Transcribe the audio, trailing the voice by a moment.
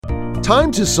time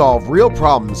to solve real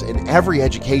problems in every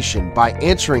education by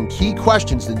answering key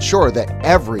questions to ensure that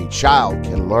every child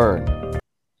can learn.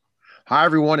 Hi,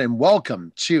 everyone, and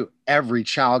welcome to Every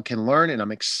Child Can Learn. And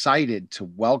I'm excited to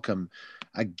welcome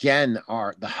again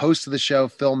the host of the show,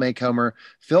 Phil Maycomer.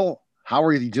 Phil, how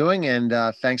are you doing? And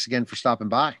thanks again for stopping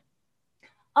by.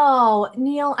 Oh,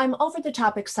 Neil, I'm over the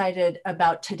top excited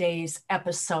about today's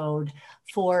episode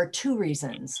for two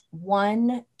reasons.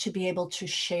 One, to be able to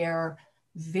share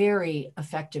very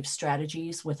effective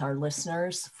strategies with our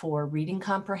listeners for reading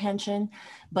comprehension,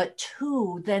 but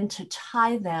two, then to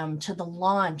tie them to the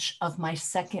launch of my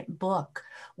second book,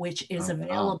 which is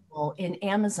available in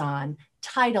Amazon,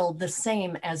 titled the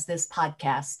same as this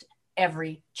podcast,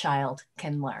 Every Child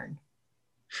Can Learn.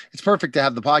 It's perfect to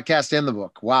have the podcast and the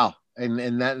book. Wow.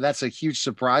 And that's a huge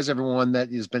surprise. Everyone that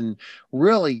has been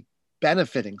really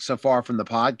benefiting so far from the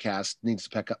podcast needs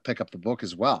to pick up the book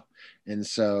as well. And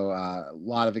so a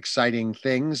lot of exciting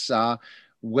things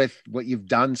with what you've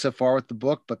done so far with the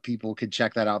book, but people can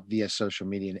check that out via social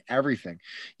media and everything.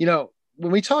 You know,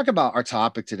 when we talk about our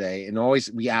topic today, and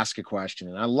always we ask a question,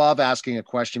 and I love asking a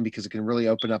question because it can really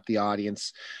open up the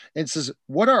audience. It says,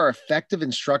 what are effective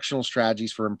instructional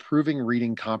strategies for improving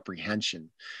reading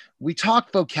comprehension? We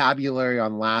talked vocabulary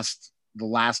on the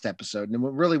last episode, and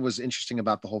what really was interesting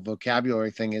about the whole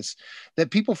vocabulary thing is that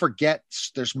people forget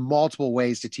there's multiple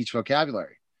ways to teach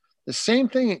vocabulary. The same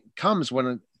thing comes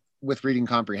with reading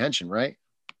comprehension, right?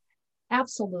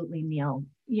 Absolutely, Neil.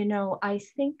 You know, I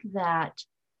think that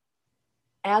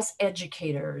as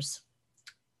educators,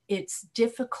 it's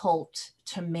difficult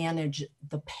to manage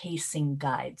the pacing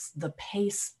guides, the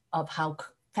pace of how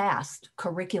fast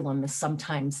curriculum is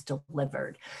sometimes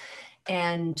delivered.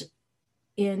 And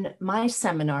in my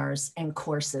seminars and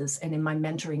courses and in my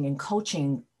mentoring and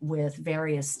coaching with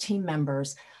various team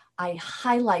members, I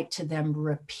highlight to them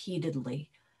repeatedly,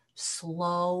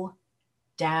 slow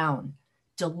down,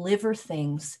 deliver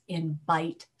things in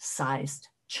bite-sized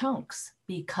chunks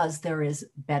because there is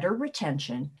better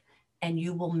retention and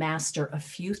you will master a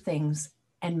few things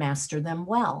and master them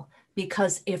well.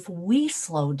 Because if we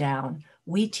slow down,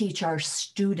 we teach our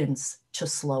students to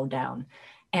slow down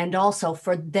and also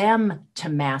for them to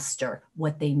master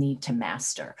what they need to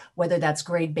master, whether that's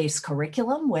grade-based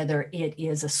curriculum, whether it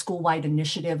is a school-wide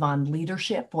initiative on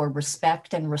leadership or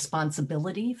respect and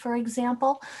responsibility, for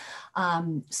example.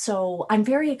 So I'm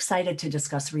very excited to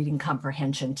discuss reading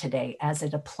comprehension today as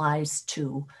it applies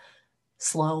to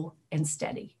slow and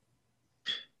steady.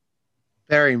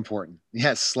 Very important.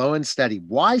 Yes, slow and steady.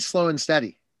 Why slow and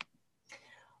steady?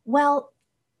 Well,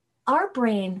 our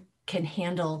brain can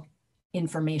handle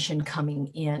information coming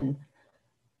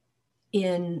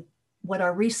in what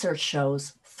our research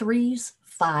shows, 3s,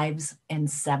 5s, and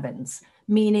 7s,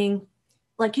 meaning,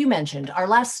 like you mentioned, our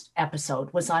last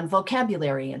episode was on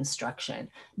vocabulary instruction.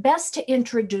 Best to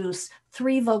introduce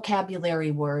 3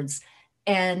 vocabulary words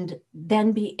and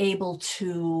then be able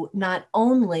to not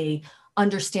only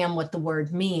understand what the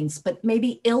word means, but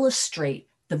maybe illustrate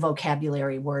the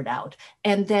vocabulary word out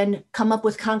and then come up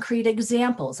with concrete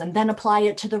examples and then apply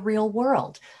it to the real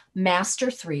world.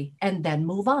 Master 3 and then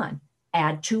move on.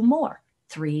 Add 2 more,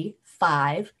 3,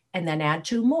 5, and then add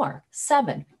 2 more,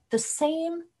 7. The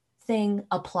same thing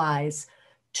applies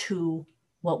to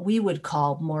what we would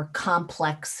call more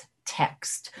complex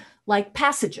text, like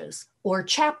passages or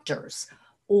chapters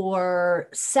or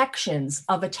sections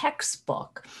of a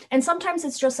textbook. And sometimes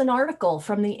it's just an article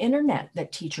from the internet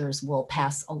that teachers will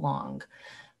pass along.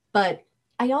 But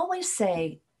I always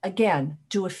say, again,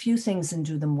 do a few things and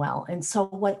do them well. And so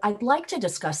what I'd like to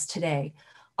discuss today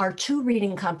are 2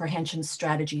 reading comprehension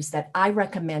strategies that I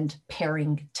recommend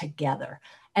pairing together.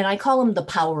 And I call them the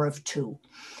power of 2.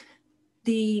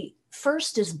 The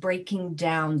first is breaking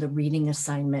down the reading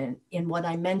assignment in what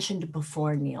I mentioned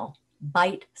before, Neil,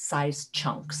 bite-sized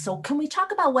chunks. So can we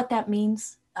talk about what that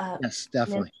means? Yes,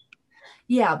 definitely.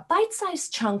 Yeah,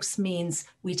 bite-sized chunks means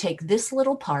we take this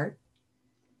little part,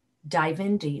 dive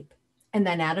in deep, and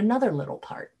then add another little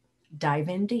part, dive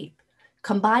in deep.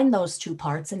 Combine those 2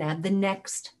 parts and add the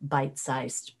next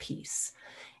bite-sized piece.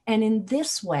 And in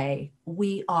this way,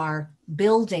 we are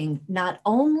building not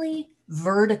only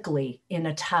vertically in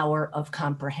a tower of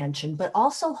comprehension, but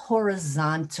also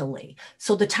horizontally.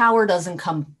 So the tower doesn't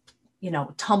come,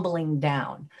 tumbling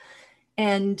down.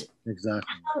 And exactly.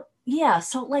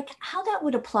 So like how that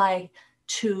would apply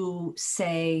to,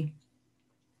 say,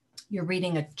 you're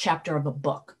reading a chapter of a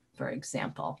book, for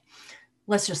example.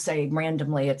 Let's just say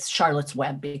randomly it's Charlotte's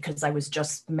Web because I was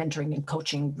just mentoring and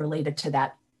coaching related to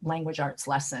that language arts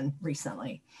lesson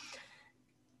recently.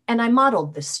 And I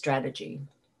modeled this strategy.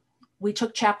 We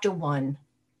took chapter 1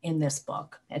 in this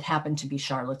book. It happened to be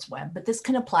Charlotte's Web, but this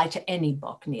can apply to any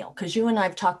book, Neil, because you and I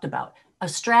have talked about a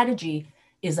strategy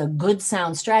is a good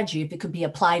sound strategy if it could be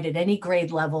applied at any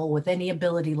grade level with any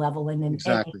ability level and in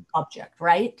any subject,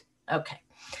 right? Okay.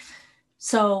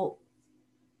 So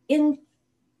in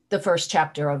the first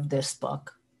chapter of this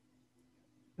book,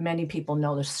 many people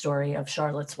know the story of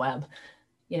Charlotte's Web.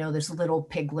 You know, this little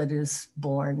piglet is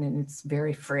born and it's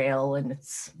very frail and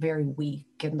it's very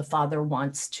weak, and the father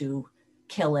wants to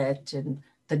kill it, and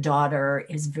the daughter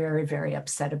is very, very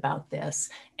upset about this,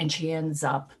 and she ends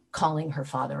up calling her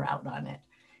father out on it.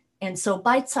 And so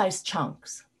bite-sized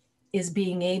chunks is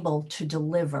being able to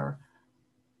deliver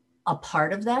a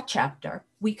part of that chapter.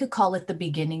 We could call it the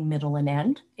beginning, middle, and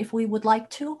end if we would like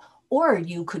to, or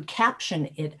you could caption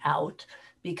it out,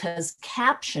 because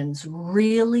captions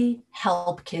really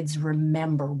help kids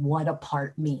remember what a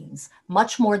part means,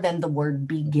 much more than the word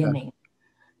beginning.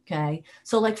 Okay.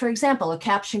 So like, for example, a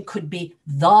caption could be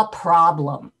the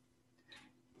problem.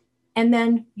 And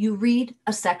then you read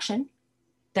a section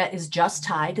that is just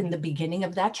tied in the beginning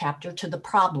of that chapter to the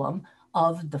problem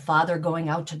of the father going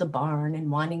out to the barn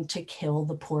and wanting to kill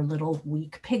the poor little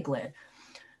weak piglet.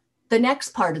 The next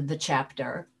part of the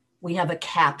chapter, we have a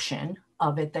caption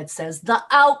of it that says the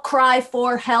outcry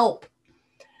for help.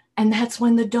 And that's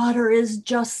when the daughter is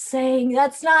just saying,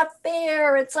 that's not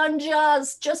fair, it's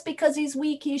unjust. Just because he's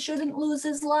weak, he shouldn't lose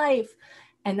his life.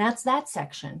 And that's that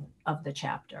section of the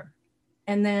chapter.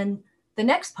 And then the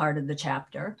next part of the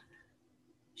chapter,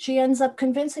 she ends up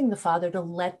convincing the father to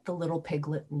let the little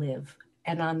piglet live.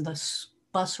 And on the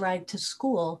bus ride to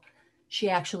school, she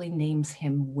actually names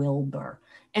him Wilbur.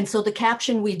 And so the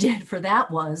caption we did for that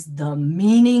was the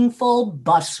meaningful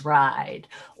bus ride,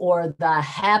 or the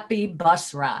happy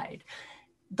bus ride.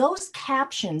 Those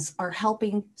captions are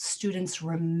helping students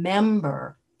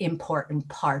remember important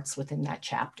parts within that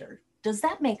chapter. Does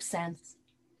that make sense?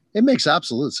 It makes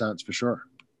absolute sense, for sure.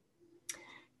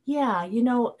 Yeah, you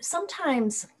know,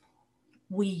 sometimes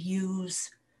we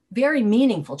use very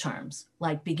meaningful terms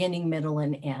like beginning, middle,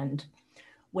 and end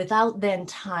without then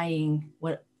tying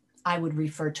what I would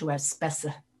refer to as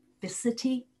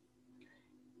specificity,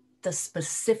 the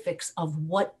specifics of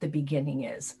what the beginning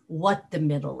is, what the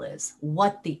middle is,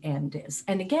 what the end is.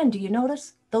 And again, do you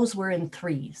notice those were in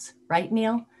threes, right,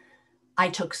 Neil? I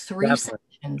took three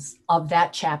sections of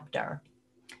that chapter.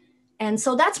 And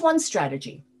so that's one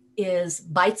strategy, is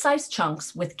bite-sized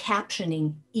chunks with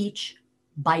captioning each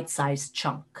bite-sized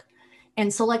chunk.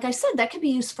 And so, like I said, that could be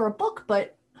used for a book,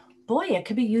 but boy, it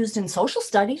could be used in social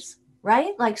studies,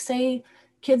 right? Like say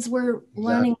kids were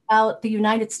learning about the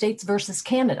United States versus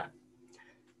Canada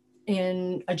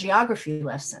in a geography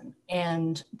lesson,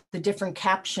 and the different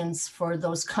captions for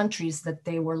those countries that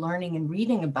they were learning and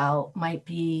reading about might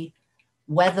be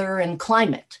weather and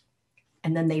climate.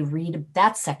 And then they read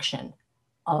that section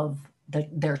of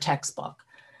their textbook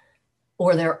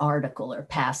or their article or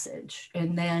passage.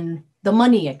 And then the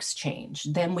money exchange.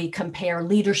 Then we compare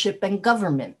leadership and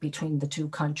government between the two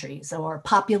countries, or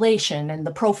population and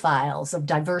the profiles of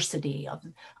diversity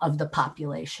of the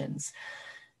populations.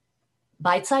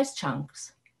 Bite-sized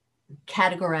chunks,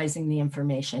 categorizing the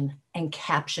information and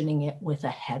captioning it with a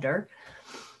header.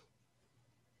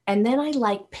 And then I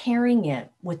like pairing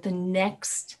it with the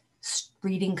next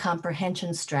reading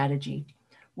comprehension strategy,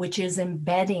 which is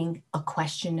embedding a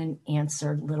question and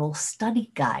answer little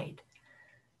study guide.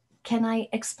 Can I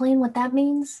explain what that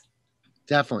means?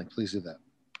 Definitely, please do that.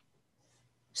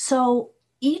 So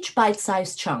each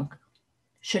bite-sized chunk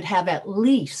should have at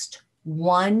least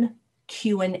one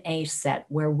Q&A set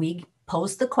where we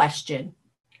pose the question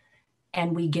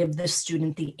and we give the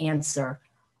student the answer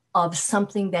of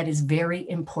something that is very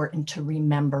important to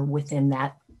remember within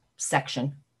that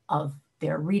section of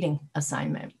their reading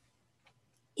assignment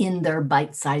in their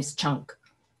bite-sized chunk.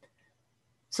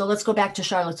 So let's go back to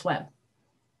Charlotte's Web.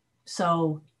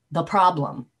 So the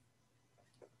problem,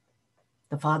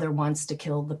 the father wants to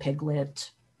kill the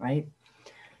piglet, right?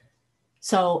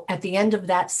 So at the end of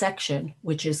that section,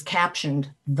 which is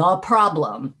captioned the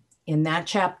problem in that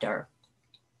chapter,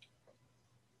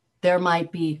 there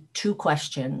might be two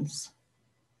questions.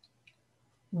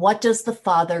 What does the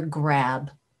father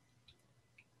grab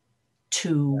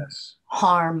to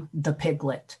harm the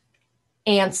piglet?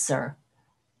 Answer: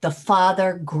 the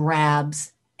father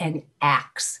grabs an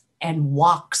axe and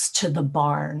walks to the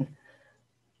barn,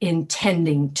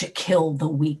 intending to kill the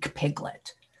weak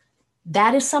piglet.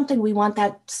 That is something we want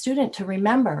that student to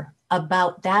remember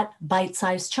about that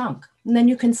bite-sized chunk. And then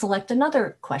you can select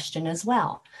another question as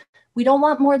well. We don't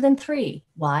want more than three.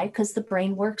 Why? Because the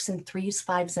brain works in 3s,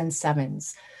 5s, and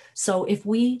 7s. So if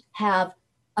we have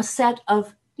a set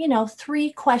of,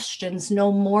 3 questions,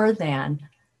 no more than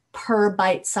per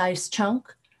bite-sized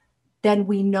chunk, then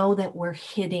we know that we're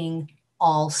hitting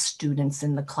all students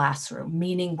in the classroom,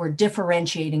 meaning we're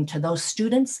differentiating to those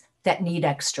students that need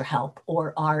extra help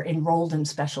or are enrolled in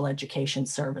special education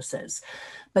services.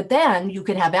 But then you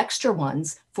could have extra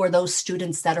ones for those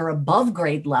students that are above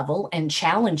grade level and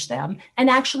challenge them and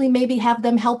actually maybe have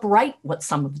them help write what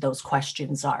some of those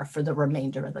questions are for the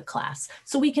remainder of the class.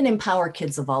 So we can empower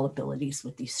kids of all abilities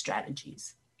with these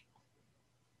strategies.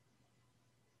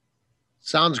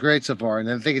 Sounds great so far. And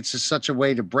I think it's just such a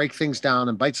way to break things down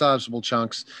in bite-sizable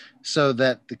chunks so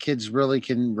that the kids really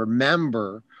can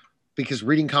remember, because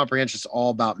reading comprehension is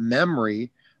all about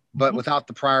memory, but without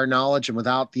the prior knowledge and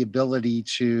without the ability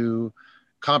to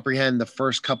comprehend the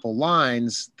first couple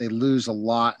lines, they lose a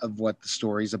lot of what the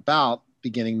story's about,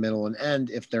 beginning, middle, and end,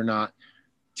 if they're not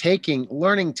taking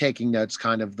notes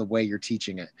kind of the way you're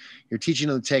teaching it. You're teaching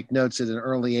them to take notes at an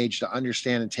early age to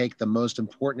understand and take the most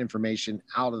important information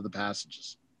out of the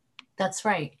passages. That's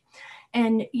right.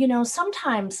 And,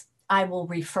 sometimes I will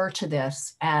refer to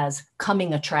this as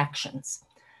coming attractions.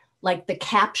 Like the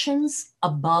captions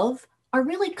above are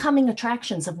really coming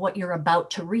attractions of what you're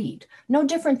about to read. No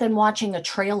different than watching a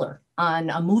trailer on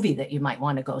a movie that you might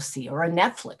want to go see or a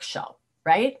Netflix show,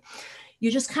 right?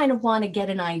 You just kind of want to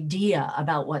get an idea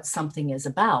about what something is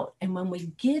about. And when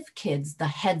we give kids the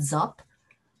heads up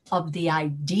of the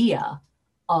idea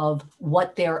of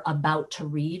what they're about to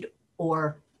read,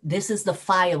 or this is the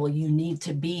file you need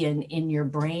to be in your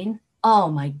brain,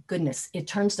 oh my goodness, it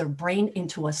turns their brain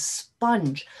into a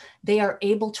sponge. They are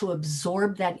able to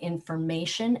absorb that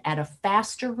information at a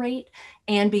faster rate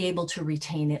and be able to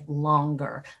retain it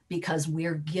longer because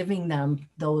we're giving them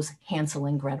those Hansel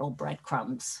and Gretel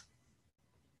breadcrumbs.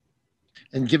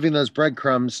 And giving those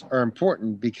breadcrumbs are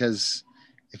important, because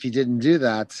if you didn't do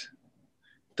that,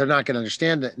 they're not going to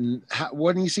understand it. And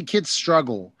when you see kids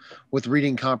struggle with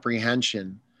reading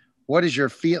comprehension, what is your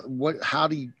feel? How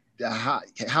do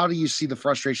you see the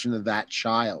frustration of that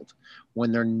child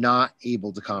when they're not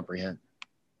able to comprehend?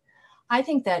 I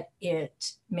think that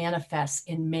it manifests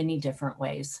in many different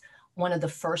ways. One of the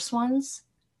first ones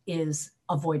is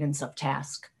avoidance of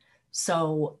task.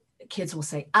 So kids will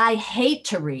say, I hate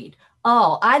to read.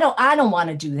 Oh, I don't want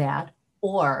to do that.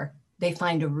 Or they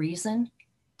find a reason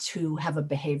to have a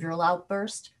behavioral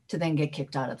outburst to then get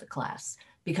kicked out of the class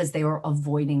because they were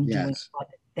avoiding doing what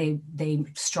they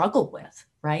struggle with,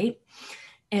 right?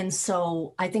 And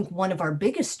so I think one of our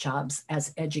biggest jobs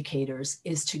as educators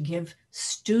is to give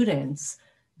students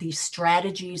the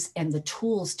strategies and the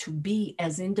tools to be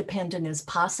as independent as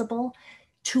possible,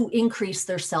 to increase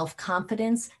their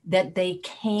self-confidence that they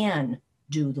can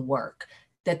do the work,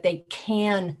 that they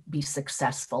can be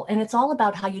successful. And it's all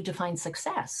about how you define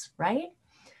success, right?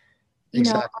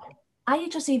 Exactly. I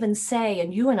just even say,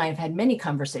 and you and I have had many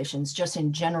conversations just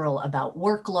in general about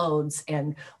workloads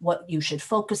and what you should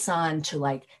focus on to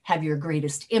like have your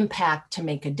greatest impact to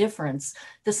make a difference.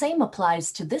 The same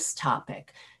applies to this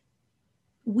topic.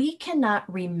 We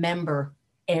cannot remember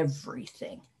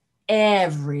everything,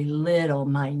 every little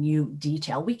minute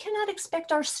detail. We cannot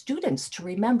expect our students to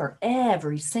remember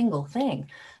every single thing.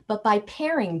 But by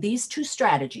pairing these two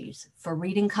strategies for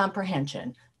reading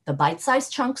comprehension, the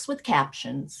bite-sized chunks with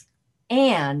captions,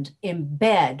 and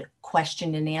embed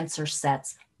question and answer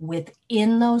sets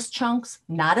within those chunks,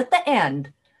 not at the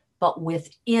end, but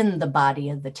within the body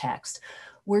of the text,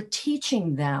 we're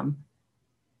teaching them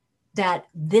that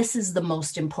this is the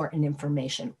most important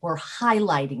information. We're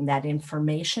highlighting that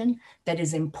information that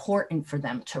is important for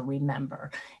them to remember.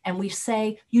 And we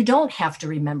say, you don't have to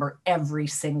remember every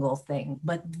single thing,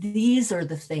 but these are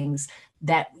the things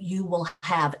that you will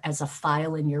have as a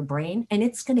file in your brain. And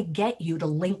it's going to get you to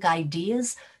link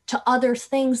ideas to other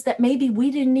things that maybe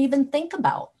we didn't even think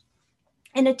about.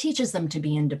 And it teaches them to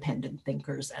be independent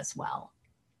thinkers as well.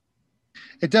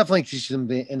 It definitely teaches them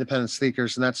to be independent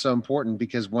thinkers, and that's so important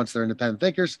because once they're independent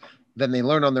thinkers, then they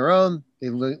learn on their own. They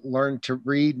learn to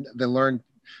read. They learn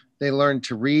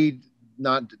to read,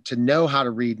 not to know how to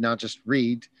read, not just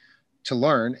read, to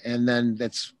learn, and then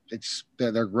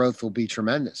their growth will be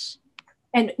tremendous.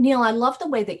 And Neil, I love the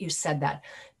way that you said that,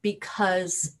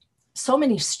 because so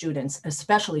many students,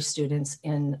 especially students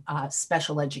in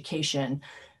special education,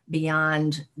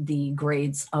 beyond the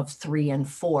grades of 3 and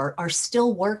 4, are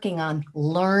still working on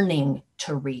learning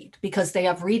to read because they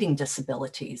have reading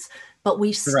disabilities. But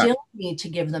we still need to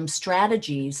give them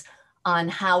strategies on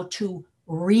how to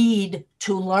read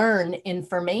to learn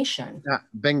information.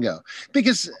 Bingo.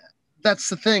 Because that's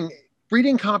the thing.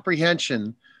 Reading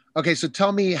comprehension. Okay, so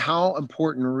tell me how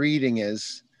important reading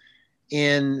is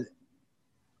in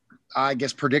I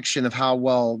guess, prediction of how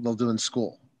well they'll do in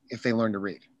school if they learn to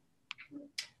read?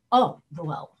 Oh,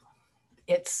 well,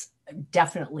 it's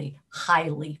definitely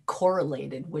highly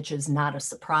correlated, which is not a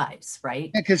surprise,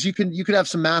 right? Yeah, because you could have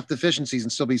some math deficiencies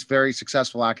and still be very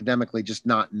successful academically, just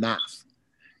not in math.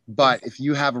 But if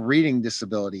you have a reading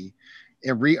disability,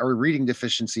 or a reading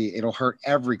deficiency, it'll hurt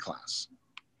every class.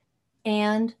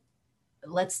 And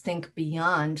let's think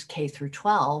beyond K through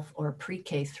 12 or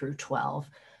pre-K through 12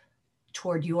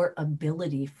 toward your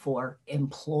ability for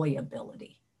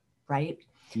employability, right?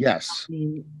 Yes. I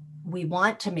mean, we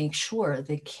want to make sure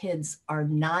the kids are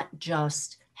not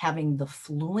just having the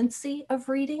fluency of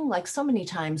reading, like so many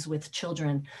times with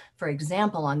children, for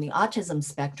example, on the autism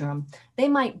spectrum, they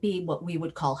might be what we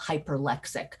would call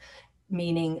hyperlexic,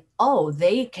 meaning, oh,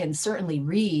 they can certainly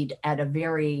read at a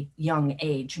very young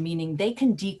age, meaning they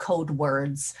can decode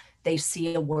words, they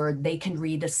see a word, they can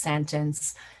read a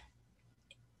sentence,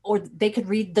 or they could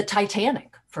read the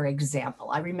Titanic, for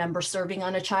example. I remember serving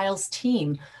on a child's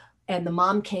team, and the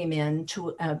mom came in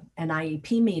to an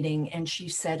IEP meeting, and she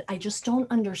said, I just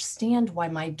don't understand why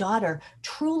my daughter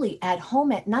truly at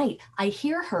home at night, I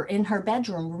hear her in her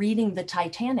bedroom reading the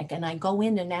Titanic, and I go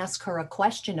in and ask her a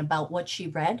question about what she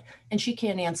read, and she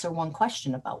can't answer one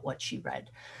question about what she read.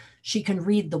 She can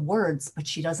read the words, but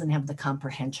she doesn't have the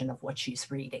comprehension of what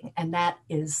she's reading. And that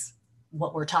is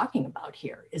what we're talking about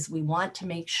here, is we want to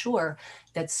make sure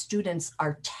that students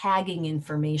are tagging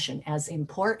information as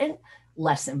important,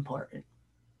 less important.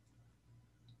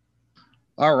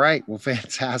 All right. Well,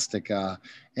 fantastic.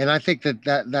 And I think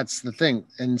that's the thing.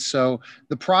 And so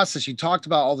the process, you talked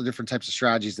about all the different types of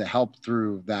strategies that help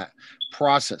through that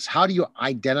process. How do you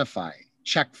identify,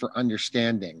 check for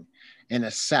understanding, and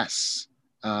assess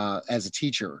as a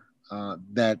teacher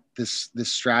that this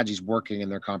strategy is working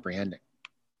and they're comprehending?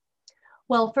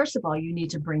 Well, first of all, you need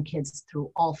to bring kids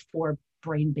through all 4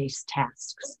 brain-based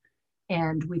tasks.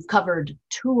 And we've covered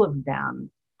 2 of them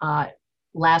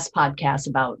last podcast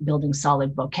about building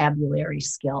solid vocabulary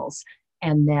skills,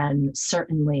 and then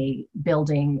certainly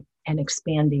building and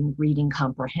expanding reading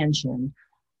comprehension.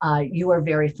 You are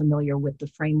very familiar with the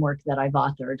framework that I've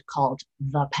authored called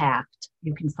The Pact.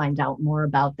 You can find out more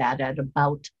about that at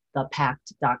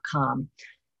aboutthepact.com.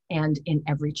 And in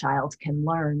Every Child Can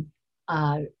Learn.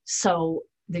 So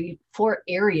the 4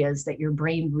 areas that your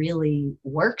brain really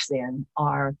works in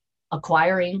are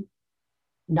acquiring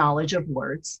knowledge of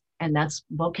words, and that's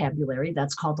vocabulary.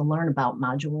 That's called the Learn About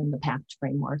module in the PACT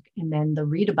framework. And then the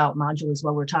Read About module is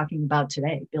what we're talking about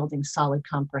today, building solid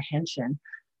comprehension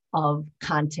of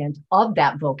content of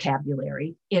that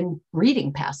vocabulary in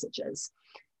reading passages.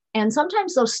 And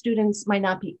sometimes those students might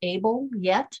not be able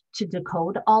yet to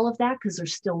decode all of that because they're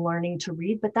still learning to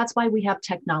read, but that's why we have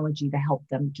technology to help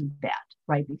them do that,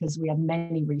 right? Because we have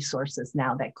many resources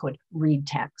now that could read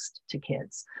text to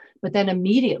kids. But then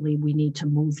immediately we need to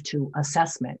move to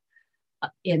assessment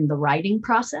in the writing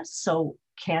process. So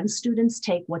can students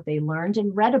take what they learned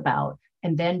and read about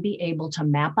and then be able to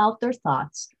map out their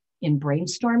thoughts in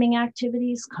brainstorming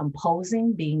activities,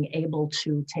 composing, being able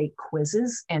to take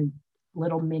quizzes and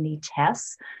little mini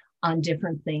tests on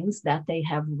different things that they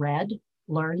have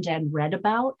learned and read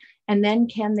about, and then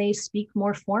can they speak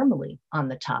more formally on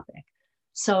the topic?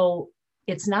 So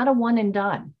it's not a one and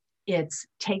done. It's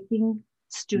taking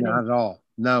students. Not at all.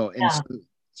 No. Yeah. And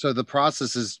so the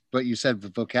process is what you said, the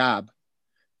vocab,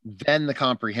 then the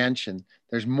comprehension.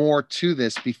 There's more to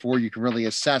this before you can really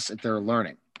assess if they're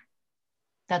learning.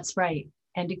 That's right.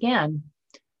 And again,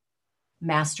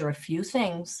 master a few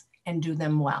things and do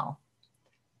them well.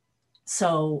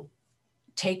 So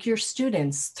take your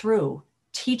students through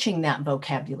teaching that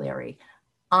vocabulary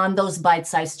on those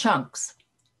bite-sized chunks,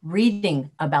 reading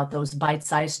about those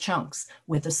bite-sized chunks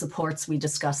with the supports we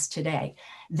discussed today,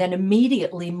 then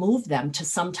immediately move them to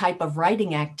some type of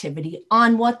writing activity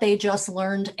on what they just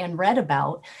learned and read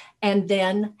about, and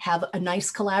then have a nice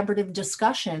collaborative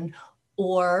discussion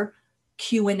or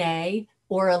Q&A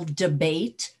or a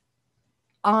debate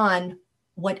on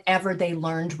whatever they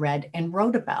learned, read, and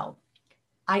wrote about.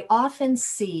 I often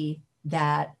see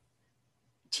that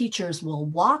teachers will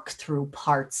walk through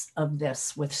parts of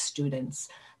this with students,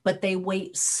 but they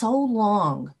wait so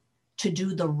long to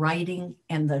do the writing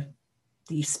and the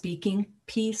speaking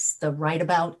piece, the write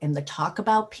about and the talk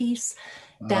about piece.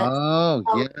 Yeah,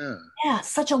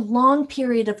 such a long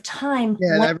period of time.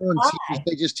 Yeah, and everyone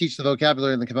they just teach the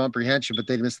vocabulary and the comprehension, but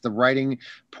they miss the writing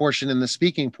portion and the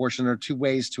speaking portion. Are 2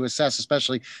 ways to assess,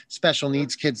 especially special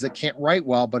needs kids that can't write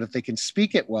well, but if they can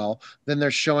speak it well, then they're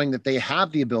showing that they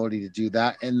have the ability to do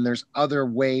that. And there's other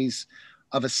ways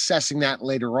of assessing that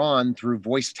later on through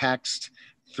voice text,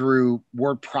 through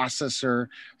word processor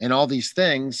and all these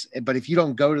things. But if you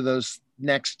don't go to those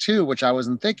next two, which I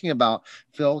wasn't thinking about,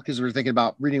 Phil, because we were thinking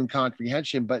about reading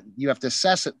comprehension, but you have to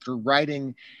assess it through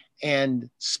writing and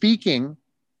speaking,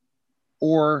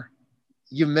 or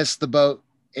you miss the boat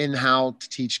in how to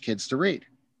teach kids to read.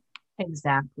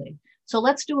 Exactly. So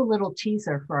let's do a little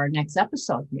teaser for our next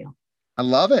episode, Neil. I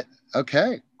love it.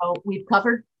 Okay. So we've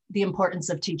covered the importance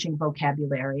of teaching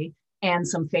vocabulary and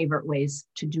some favorite ways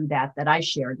to do that I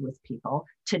shared with people.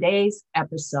 Today's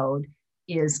episode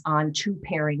is on 2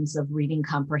 pairings of reading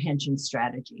comprehension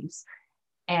strategies.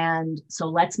 And so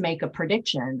let's make a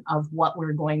prediction of what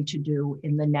we're going to do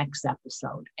in the next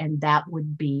episode. And that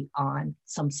would be on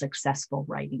some successful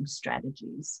writing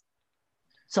strategies.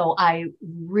 So I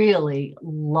really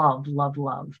love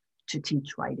to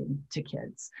teach writing to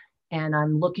kids. And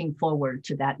I'm looking forward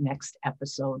to that next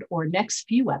episode or next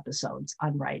few episodes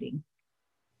on writing.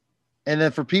 And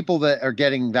then for people that are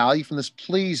getting value from this,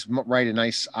 please write a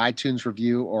nice iTunes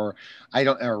review, or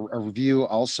a review.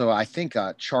 Also, I think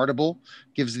Chartable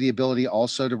gives the ability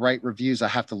also to write reviews. I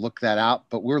have to look that out,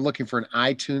 but we're looking for an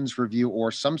iTunes review or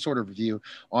some sort of review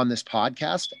on this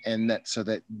podcast, and that so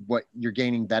that what you're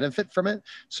gaining benefit from it.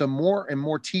 So more and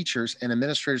more teachers and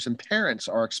administrators and parents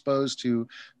are exposed to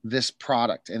this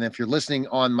product. And if you're listening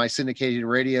on my syndicated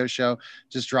radio show,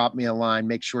 just drop me a line.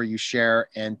 Make sure you share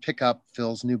and pick up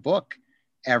Phil's new book,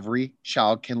 Every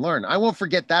Child Can Learn. I won't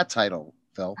forget that title,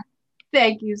 Phil.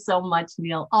 Thank you so much,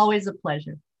 Neil. Always a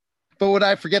pleasure. But would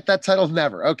I forget that title?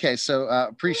 Never. Okay, so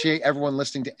appreciate everyone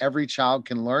listening to Every Child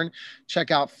Can Learn. Check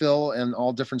out Phil and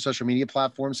all different social media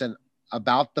platforms and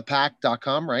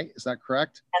aboutthepack.com, right? Is that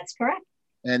correct? That's correct.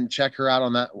 And check her out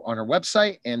on her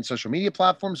website and social media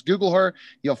platforms. Google her,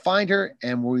 you'll find her,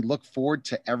 and we look forward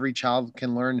to Every Child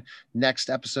Can Learn next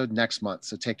episode next month.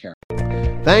 So take care.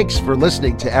 Thanks for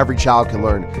listening to Every Child Can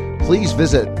Learn. Please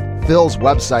visit Phil's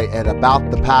website at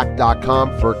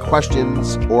aboutthepack.com for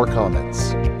questions or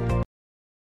comments.